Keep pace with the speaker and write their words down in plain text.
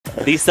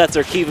These sets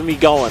are keeping me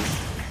going.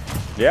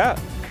 Yeah.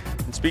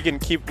 And speaking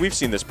we've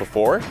seen this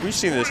before. We've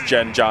seen this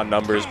John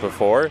numbers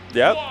before.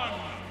 Yep.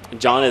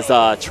 John is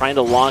trying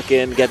to lock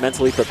in, get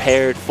mentally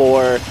prepared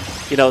for,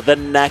 you know, the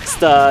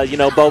next, you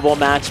know, Bobo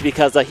match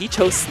because he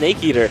chose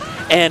Snake Eater.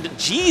 And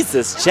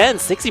Jesus, Jen,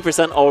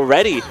 60%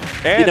 already.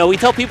 And you know, we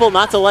tell people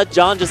not to let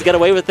John just get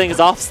away with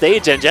things off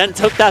stage, and Jen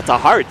took that to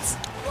heart.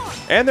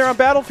 And they're on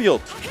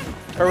Battlefield.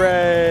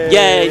 Hooray!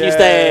 Yay, new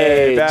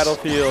stage!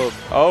 Battlefield.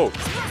 Oh.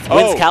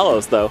 Wins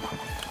Kalos, though.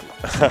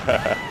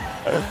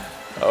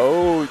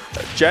 Oh,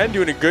 Jen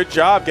doing a good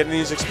job getting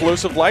these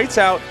explosive lights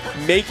out,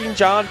 making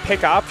John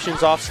pick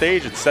options off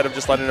stage instead of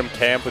just letting him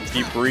camp with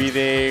deep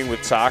breathing,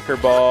 with soccer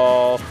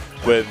ball,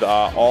 with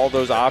all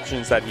those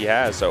options that he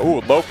has. So,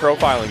 ooh, low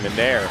profiling the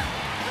Nair.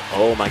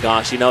 Oh my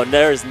gosh, you know,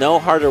 there's no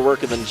harder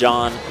worker than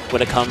John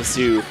when it comes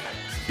to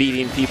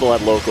beating people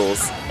at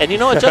locals. And you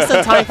know what, just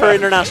in time for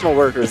International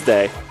Workers'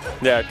 Day.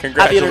 Yeah, congratulations,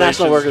 Happy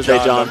International Workers'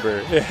 Day, John.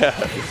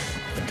 Yeah.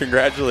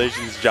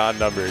 Congratulations, John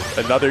Numbers.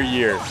 Another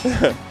year.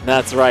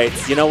 That's right.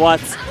 You know what?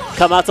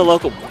 Come out to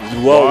local.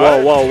 Whoa,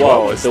 whoa, whoa, whoa.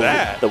 What was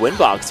that? The wind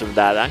box from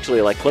that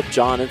actually like clipped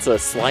John into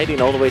sliding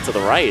all the way to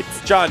the right.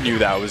 John knew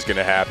that was going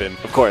to happen.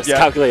 Of course, yep.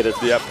 Calculated.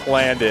 Yep,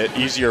 planned it.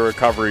 Easier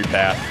recovery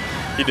path.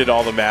 He did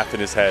all the math in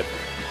his head.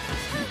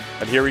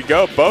 And here we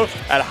go, both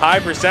at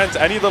high percents.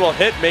 Any little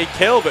hit may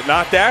kill, but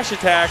not dash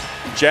attack.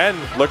 Jen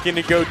looking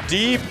to go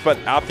deep, but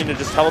opting to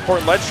just teleport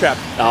and ledge trap.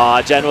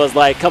 Aw, Jen was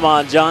like, come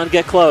on, John,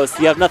 get close.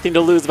 You have nothing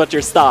to lose but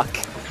your stock.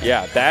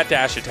 Yeah, that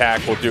dash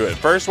attack will do it.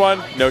 First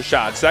one, no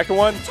shot. Second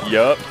one,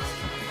 yup.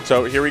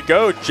 So here we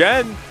go.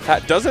 Jen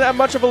doesn't have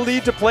much of a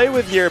lead to play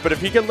with here, but if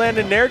he can land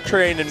a Nair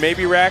train and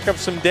maybe rack up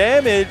some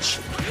damage,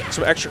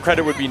 some extra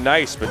credit would be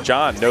nice, but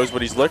John knows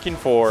what he's looking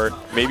for.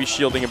 Maybe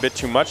shielding a bit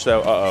too much,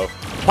 though. Uh-oh.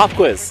 Pop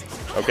quiz.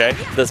 Okay.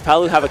 Does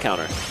Palu have a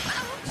counter?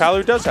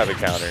 Palu does have a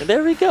counter.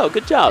 There we go.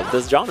 Good job.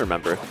 Does John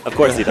remember? Of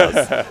course he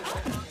does.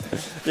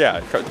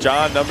 Yeah,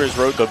 John Numbers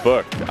wrote the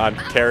book on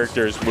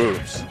characters'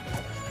 moves.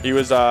 He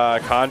was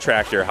a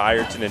contractor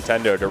hired to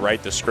Nintendo to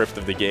write the script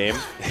of the game,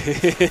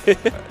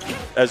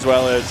 as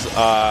well as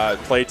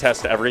play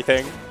test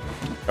everything.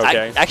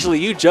 Okay. Actually,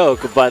 you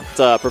joke, but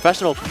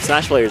professional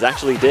Smash players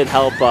actually did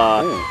help,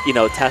 you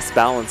know, test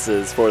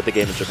balances for the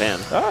game in Japan.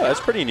 Oh, that's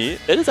pretty neat.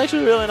 It is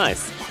actually really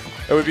nice.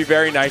 It would be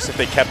very nice if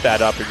they kept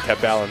that up and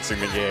kept balancing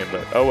the game,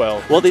 but oh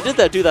well. Well, they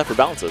did do that for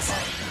balances.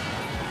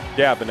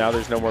 Yeah, but now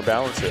there's no more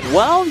balances.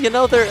 Well, you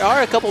know, there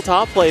are a couple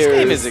top players.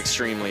 This game is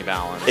extremely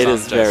balanced. It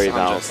is very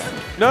balanced.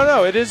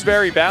 No, it is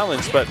very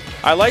balanced, but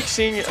I like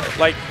seeing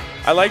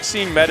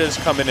metas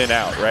come in and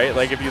out, right?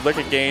 Like if you look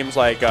at games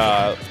like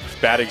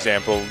bad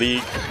example,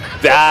 League.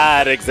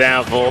 Bad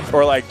example.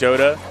 Or like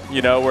Dota,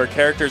 you know, where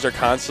characters are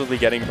constantly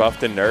getting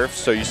buffed and nerfed.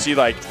 So you see,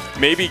 like,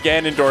 maybe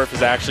Ganondorf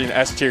is actually an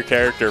S-tier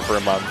character for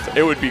a month.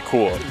 It would be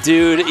cool.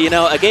 Dude, you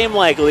know, a game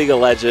like League of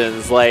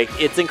Legends, like,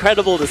 it's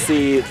incredible to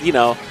see, you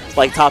know,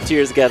 like top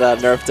tiers get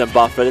nerfed and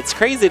buffed, but it's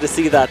crazy to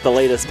see that the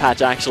latest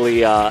patch actually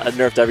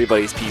nerfed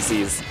everybody's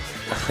PCs.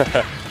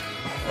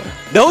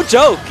 No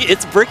joke,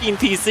 it's bricking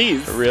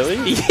PCs. Really?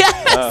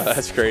 Yes! Oh,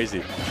 that's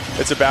crazy.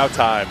 It's about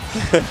time.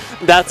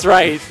 That's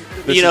right.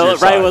 This you know,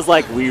 is Ryan was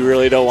like, we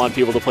really don't want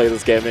people to play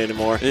this game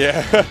anymore.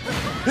 Yeah.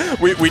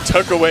 we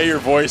took away your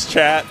voice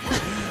chat.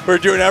 We're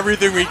doing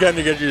everything we can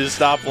to get you to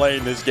stop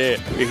playing this game.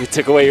 We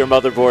took away your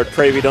motherboard.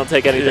 Pray we don't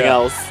take anything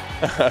else.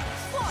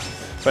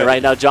 But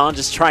right now, John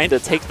just trying to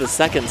take the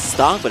second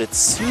stock, but it's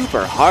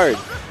super hard.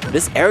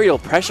 This aerial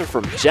pressure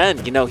from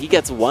Jen, you know, he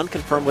gets one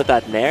confirmed with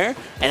that Nair,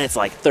 and it's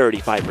like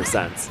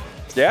 35%.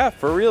 Yeah,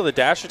 for real. The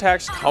dash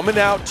attack's coming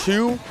out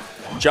too.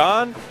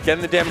 John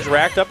getting the damage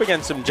racked up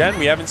against him. Jen,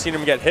 we haven't seen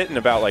him get hit in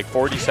about like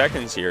 40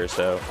 seconds here,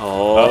 so.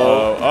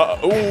 Oh.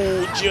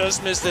 Ooh,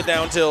 just missed the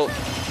down tilt.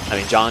 I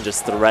mean, John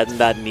just threading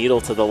that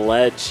needle to the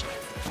ledge.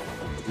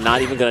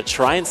 Not even going to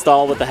try and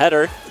stall with the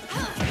header.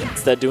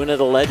 Instead, doing it at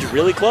the ledge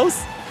really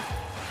close.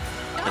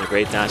 And a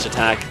great dash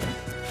attack.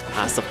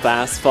 Has a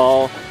fast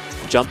fall.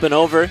 Jumping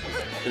over.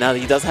 Now that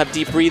he does have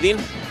deep breathing.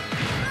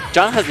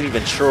 John hasn't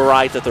even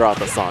tried to throw out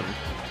the sun.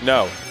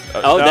 No.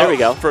 Oh, no, there we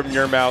go. From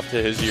your mouth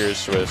to his ears,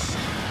 Swiss.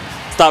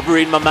 Stop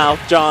reading my mouth,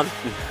 John.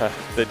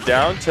 The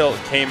down tilt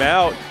came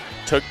out.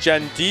 Took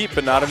Jen deep,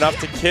 but not enough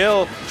to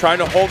kill. Trying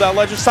to hold that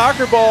ledge of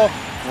soccer ball.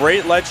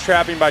 Great ledge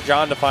trapping by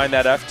John to find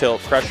that F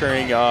tilt,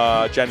 pressuring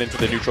Jen into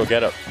the neutral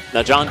getup.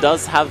 Now, John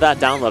does have that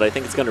download. I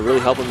think it's going to really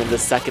help him in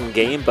this second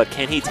game, but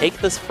can he take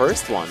this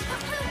first one?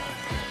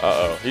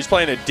 Uh-oh. He's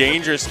playing a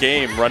dangerous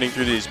game running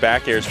through these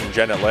back airs from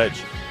Jen at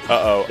ledge.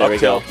 Uh-oh. There we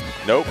go.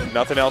 Nope,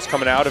 nothing else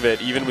coming out of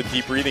it, even with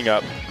deep breathing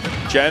up.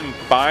 Jen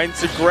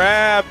finds a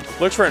grab,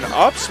 looks for an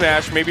up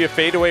smash, maybe a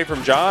fade away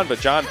from John, but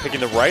John picking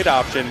the right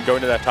option,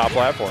 going to that top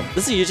platform.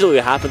 This is usually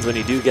what happens when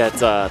you do get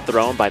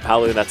thrown by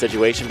Palu in that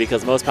situation,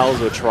 because most Palus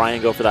would try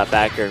and go for that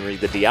back air and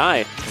read the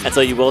DI, and so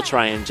you will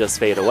try and just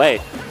fade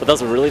away. But that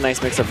was a really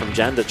nice mix-up from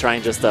Jen to try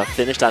and just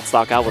finish that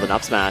stock out with an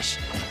up smash.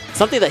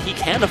 Something that he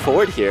can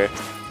afford here.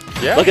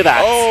 Yeah. Look at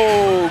that.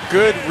 Oh,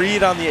 good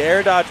read on the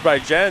air dodge by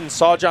Jen.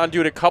 Saw John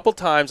do it a couple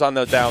times on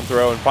the down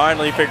throw and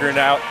finally figuring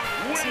out.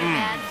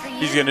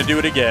 He's going to do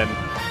it again.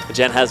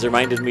 Jen has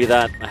reminded me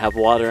that I have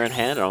water in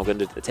hand, and I'm going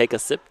to take a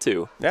sip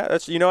too. Yeah,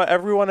 that's, you know what,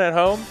 everyone at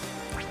home,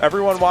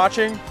 everyone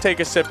watching, take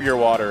a sip of your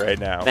water right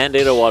now.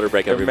 Mandated water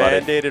break, everybody.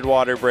 Mandated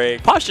water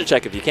break. Posture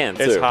check if you can,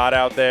 too. It's hot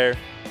out there.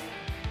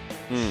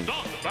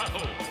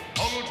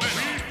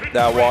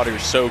 That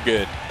water's so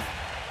good.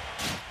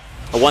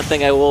 One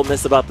thing I will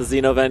miss about the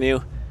Xeno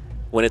venue,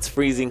 when it's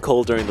freezing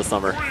cold during the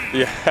summer.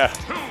 Yeah.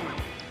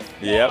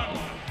 Yep.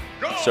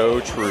 So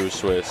true,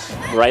 Swiss.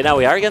 Right now,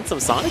 we are getting some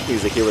Sonic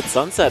music here with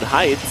Sunset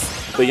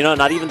Heights, but you know,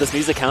 not even this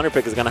music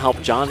counterpick is going to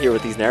help John here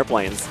with these Nair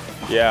planes.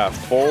 Yeah,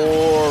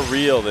 for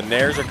real. The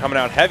Nairs are coming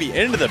out heavy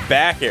into the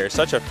back air.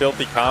 Such a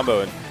filthy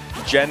combo, and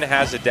Jen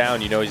has it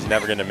down. You know he's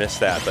never going to miss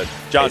that, but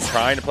John's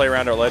trying to play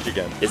around our ledge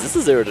again. Is this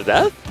a 0 to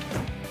death?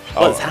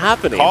 What's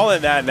happening?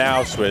 Calling that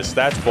now, Swiss.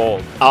 That's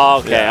bold.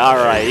 Okay, yeah. All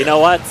right. You know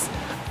what?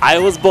 I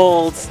was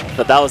bold,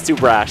 but that was too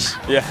brash.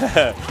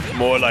 Yeah,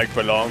 more like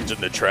belongs in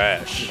the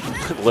trash.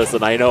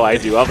 Listen, I know I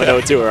do. I'm a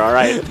no-tour, all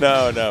right?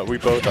 No, we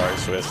both are,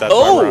 Swiss. That's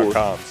why we're on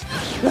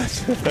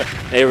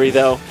comms. There we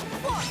go.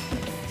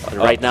 And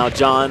right now,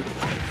 John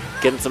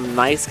getting some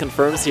nice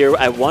confirms here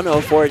at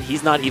 104.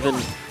 He's not even,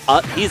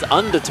 he's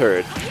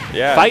undeterred.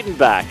 Yeah. Fighting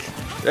back.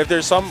 If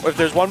there's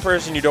one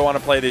person you don't want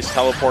to play these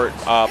teleport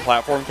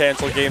platform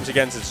cancel games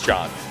against, it's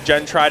John.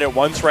 Jen tried it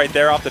once right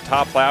there off the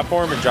top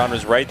platform, and John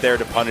was right there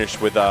to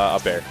punish with a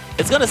bear.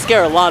 It's going to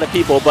scare a lot of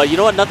people, but you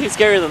know what? Nothing's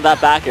scarier than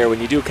that back air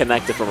when you do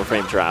connect it from a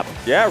frame trap.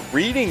 Yeah,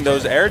 reading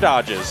those air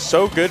dodges.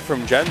 So good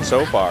from Jen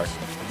so far.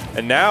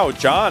 And now,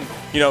 John,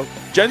 you know,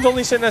 Jen's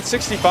only sitting at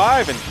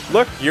 65, and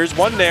look, here's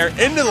one Nair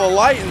into the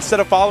light instead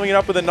of following it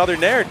up with another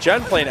Nair. Jen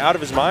playing out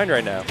of his mind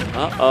right now.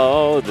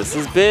 Uh-oh, this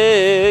is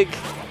big.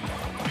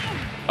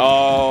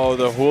 Oh,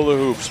 the hula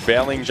hoops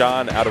bailing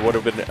John out of what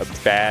would have been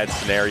a bad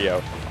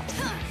scenario.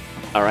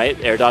 All right,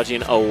 air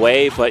dodging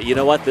away, but you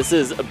know what? This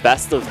is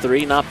best of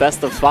 3, not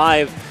best of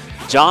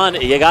 5. John,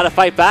 you got to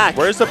fight back.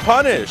 Where's the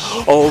punish?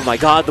 Oh my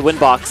God, the win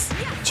box.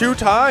 2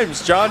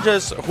 times, John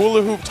just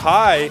hula hooped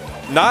high,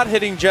 not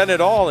hitting Jen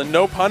at all, and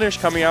no punish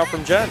coming out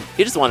from Jen.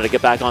 He just wanted to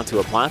get back onto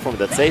a platform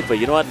that's safe, but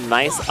you know what?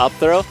 Nice up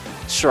throw.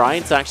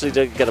 Trying to actually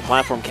get a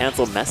platform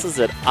cancel, messes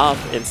it up.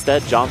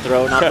 Instead, John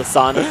throw, not the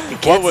sun,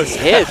 gets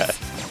hit.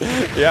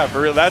 Yeah,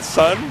 for real, that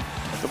sun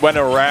went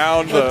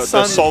around the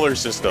solar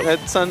system.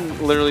 That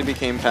sun literally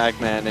became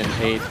Pac-Man and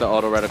ate the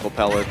auto reticle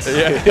pellets.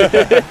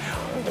 Yeah.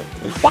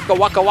 Waka,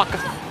 waka, waka.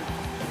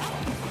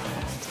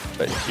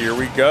 But here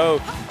we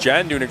go.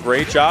 Jen doing a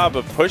great job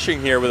of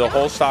pushing here with a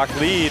whole stock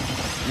lead.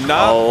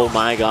 Oh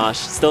my gosh.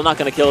 Still not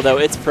going to kill, though.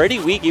 It's pretty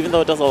weak, even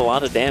though it does a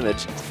lot of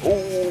damage.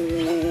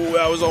 Ooh,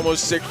 that was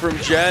almost sick from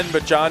Jen,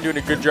 but John doing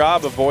a good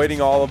job avoiding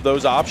all of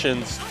those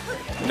options.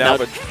 Now,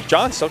 but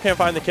John still can't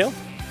find the kill.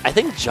 I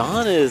think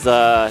John is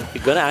going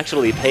to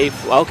actually pay.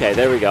 Okay,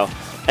 there we go.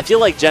 I feel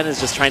like Jen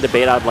is just trying to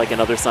bait out like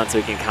another sun so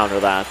he can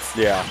counter that.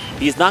 Yeah.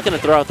 He's not going to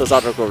throw out those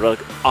auto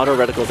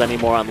reticles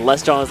anymore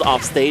unless John is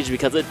off stage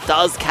because it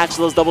does catch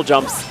those double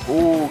jumps.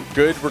 Ooh,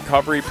 good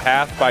recovery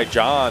path by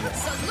John.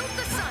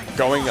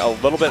 Going a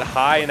little bit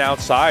high and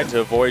outside to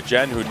avoid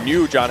Jen, who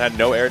knew John had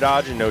no air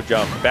dodge and no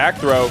jump. Back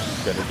throw,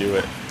 gonna do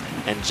it.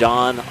 And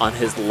John on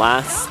his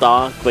last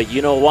stock, but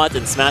you know what?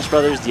 In Smash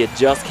Brothers, you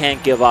just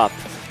can't give up.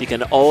 You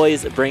can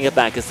always bring it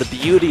back. It's the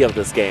beauty of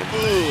this game.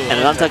 And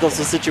an untouchable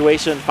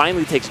situation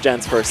finally takes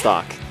Jen's first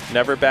stock.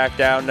 Never back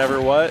down,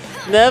 never what?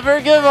 Never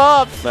give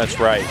up. That's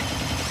right.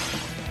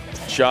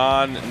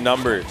 John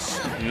numbers.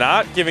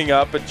 Not giving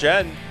up, but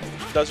Jen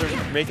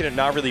making it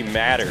not really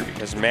matter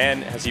because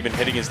man has even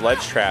hitting his ledge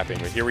trapping.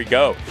 But here we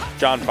go.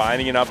 John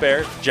finding an up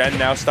air. Jen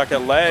now stuck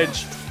at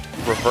ledge.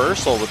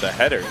 Reversal with the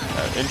header.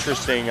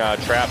 Interesting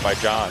trap by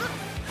John.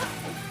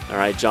 All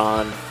right,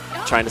 John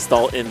trying to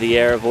stall in the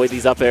air, avoid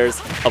these up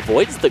airs,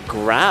 avoids the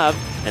grab,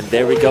 and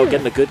there we go,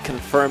 getting a good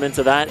confirm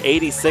into that,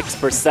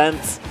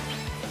 86%.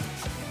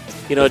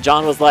 You know,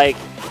 John was like,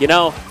 you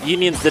know,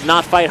 unions did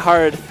not fight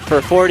hard for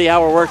a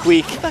 40-hour work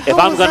week if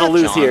I'm going to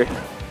lose John? here.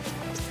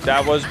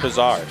 That was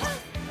bizarre.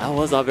 That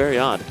was very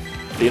odd.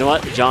 But you know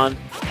what, John,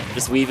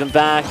 just weaving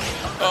back.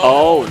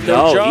 Oh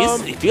no,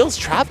 he feels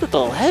trapped at the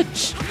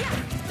ledge.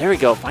 There we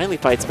go, finally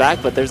fights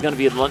back, but there's going to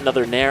be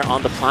another Nair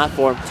on the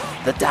platform.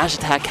 The dash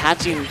attack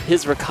catching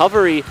his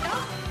recovery.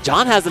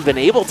 John hasn't been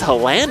able to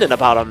land in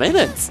about a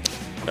minute.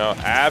 No,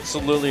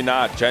 absolutely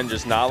not. Jen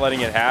just not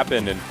letting it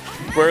happen. And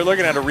we're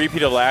looking at a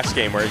repeat of last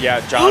game where,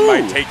 yeah, John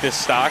might take this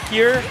stock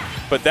here,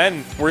 but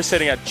then we're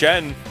sitting at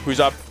Jen, who's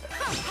up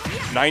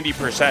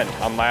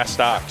 90% on last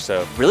stock.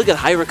 So really good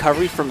high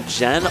recovery from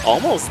Jen.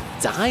 Almost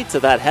died to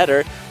that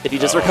header if he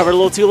just recovered a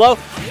little too low.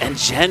 And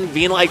Jen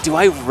being like, do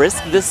I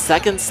risk this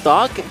second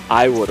stock?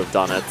 I would have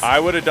done it. I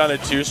would have done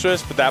it too,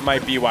 Swiss, but that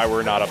might be why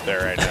we're not up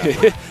there right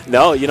now.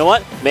 No, you know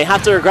what? May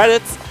have to regret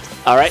it.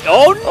 All right.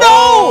 Oh, no!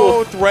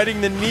 Oh, threading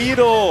the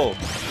needle.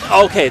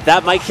 Okay,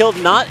 that might kill.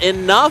 Not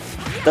enough.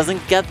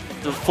 Doesn't get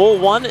the full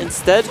one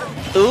instead.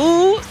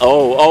 Ooh.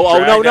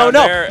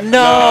 Oh,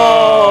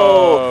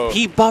 no.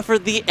 He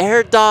buffered the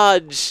air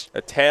dodge.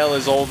 A tale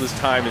as old as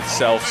time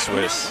itself,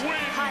 Swiss.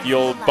 The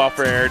old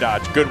buffer air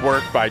dodge. Good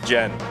work by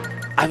Jen.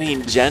 I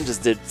mean, Jen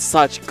just did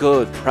such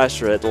good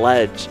pressure at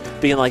ledge,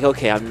 being like,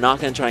 okay, I'm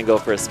not going to try and go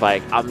for a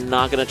spike. I'm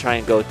not going to try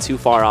and go too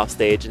far off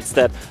stage.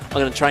 Instead, I'm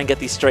going to try and get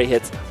these straight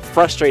hits,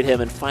 frustrate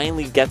him, and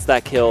finally gets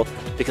that kill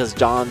because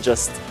John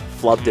just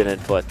flubbed in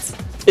inputs.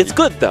 It's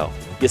good, though.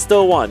 You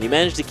still won. You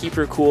managed to keep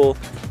your cool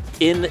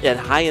in a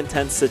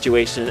high-intense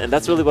situation, and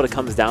that's really what it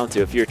comes down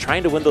to. If you're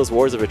trying to win those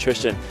wars of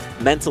attrition,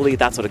 mentally,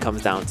 that's what it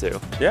comes down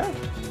to. Yeah.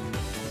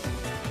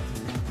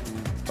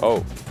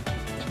 Oh.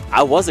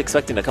 I was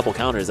expecting a couple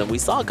counters, and we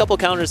saw a couple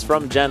counters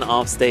from Jen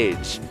off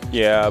stage.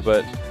 Yeah,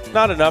 but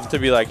not enough to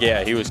be like,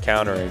 yeah, he was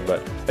countering,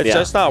 but it's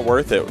just not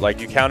worth it. Like,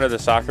 you counter the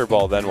soccer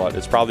ball, then what?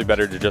 It's probably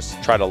better to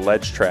just try to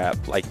ledge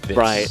trap like this.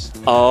 Right.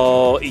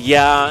 Oh,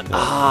 yeah.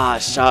 Ah,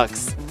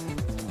 shucks.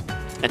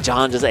 And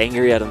John just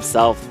angry at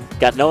himself.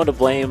 Got no one to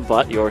blame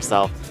but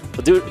yourself.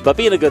 But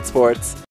being a good sport,